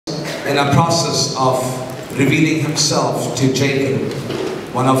in a process of revealing himself to Jacob,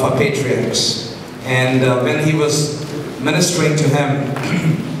 one of our patriarchs. And when he was ministering to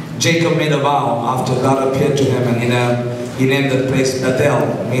him, Jacob made a vow after God appeared to him, and he named that place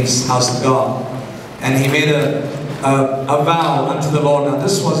Bethel, means house of God. And he made a vow unto the Lord. Now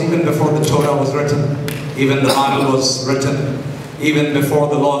this was even before the Torah was written, even the Bible was written, even before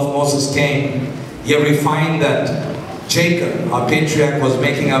the law of Moses came. Here we find that Jacob, our patriarch, was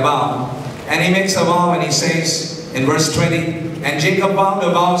making a vow. And he makes a vow and he says in verse 20, and Jacob vowed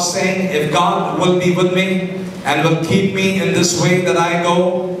a vow saying, if God will be with me and will keep me in this way that I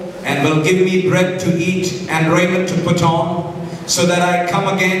go, and will give me bread to eat and raiment to put on, so that I come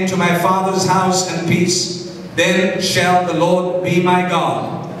again to my father's house in peace, then shall the Lord be my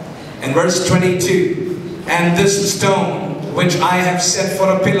God. And verse 22, and this stone which I have set for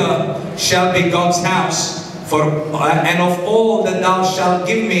a pillar shall be God's house, and of all that thou shalt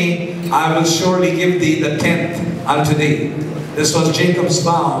give me, I will surely give thee the tenth unto thee. This was Jacob's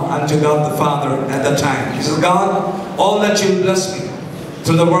vow unto God the Father at the time. He says, God, all that you bless me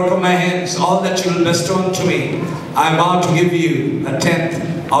through the work of my hands, all that you will bestow unto me, I vow to give you a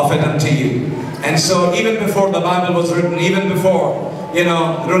tenth of it unto you. And so even before the Bible was written, even before,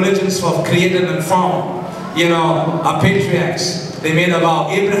 religions were created and formed, our patriarchs, they made a vow.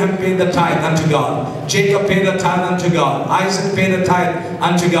 Abraham paid the tithe unto God. Jacob paid the tithe unto God. Isaac paid the tithe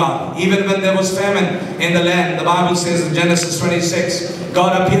unto God. Even when there was famine in the land, the Bible says in Genesis 26,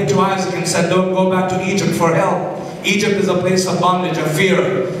 God appeared to Isaac and said, don't go back to Egypt for help. Egypt is a place of bondage, of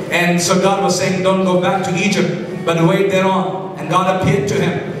fear. And so God was saying, don't go back to Egypt, but wait thereon. And God appeared to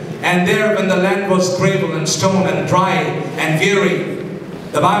him. And there, when the land was gravel and stone and dry and weary,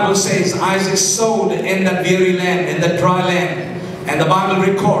 the Bible says Isaac sowed in that weary land, in that dry land. And the Bible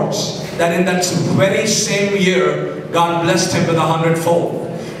records that in that very same year, God blessed him with 100-fold.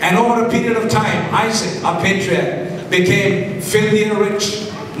 And over a period of time, Isaac, our patriarch, became filthier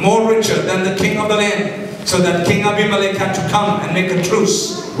rich, more richer than the king of the land. So that King Abimelech had to come and make a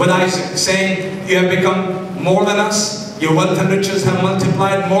truce with Isaac, saying, you have become more than us, your wealth and riches have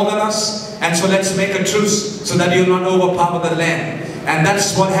multiplied more than us, and so let's make a truce so that you will not overpower the land. And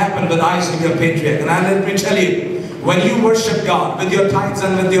that's what happened with Isaac, your patriarch. And let me tell you, when you worship God with your tithes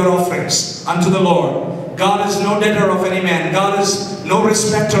and with your offerings unto the Lord, God is no debtor of any man. God is no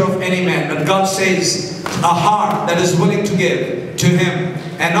respecter of any man. But God says a heart that is willing to give to Him.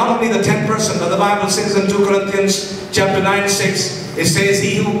 And not only the 10%, but the Bible says in 2 Corinthians chapter 9:6, it says,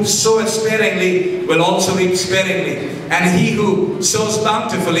 he who soweth sparingly will also reap sparingly. And he who sows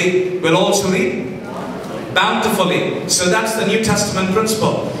bountifully will also reap bountifully. So that's the New Testament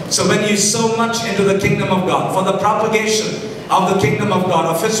principle. So when you sow much into the kingdom of God, for the propagation of the kingdom of God,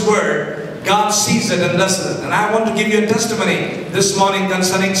 of His word, God sees it and blesses it. And I want to give you a testimony this morning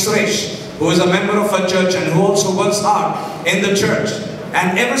concerning Suresh, who is a member of our church and who also works hard in the church.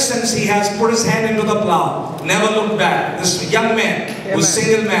 And ever since he has put his hand into the plow, never looked back. This young man, was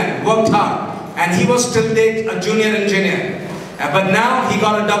single man, worked hard, and he was till date a junior engineer. But now he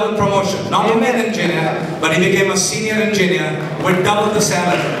got a double promotion. Not only an engineer, but he became a senior engineer with double the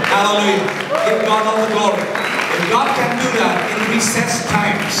salary. Hallelujah. Give God all the glory. If God can do that in recess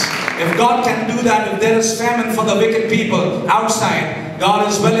times, if God can do that if there is famine for the wicked people outside, God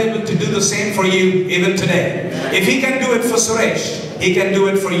is well able to do the same for you even today. If He can do it for Suresh, He can do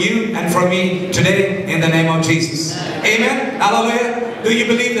it for you and for me today in the name of Jesus. Amen. Hallelujah. Do you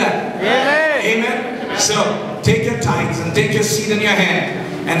believe that? Amen. So take your tithes and take your seed in your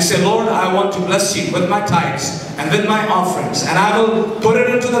hand and say, Lord, I want to bless you with my tithes and with my offerings, and I will put it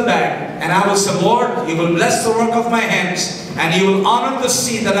into the bag, and I will say, Lord, you will bless the work of my hands, and you will honor the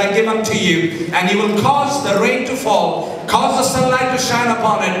seed that I give unto you, and you will cause the rain to fall, cause the sunlight to shine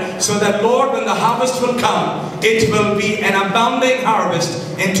upon it, so that, Lord, when the harvest will come, it will be an abounding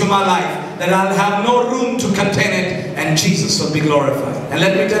harvest into my life, that I'll have no room to contain it, and Jesus will be glorified. And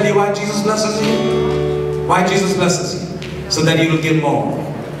let me tell you why Jesus blesses you. Why Jesus blesses you? So that you will give more.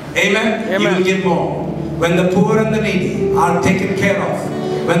 Amen? Amen. You will give more. When the poor and the needy are taken care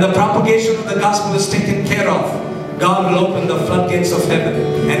of, when the propagation of the gospel is taken care of, God will open the floodgates of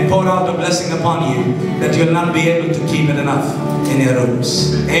heaven and pour out a blessing upon you that you'll not be able to keep it enough in your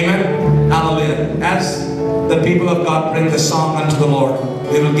rooms. Amen? Hallelujah. As the people of God bring the song unto the Lord,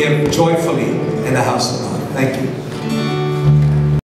 we will give joyfully in the house of God. Thank you.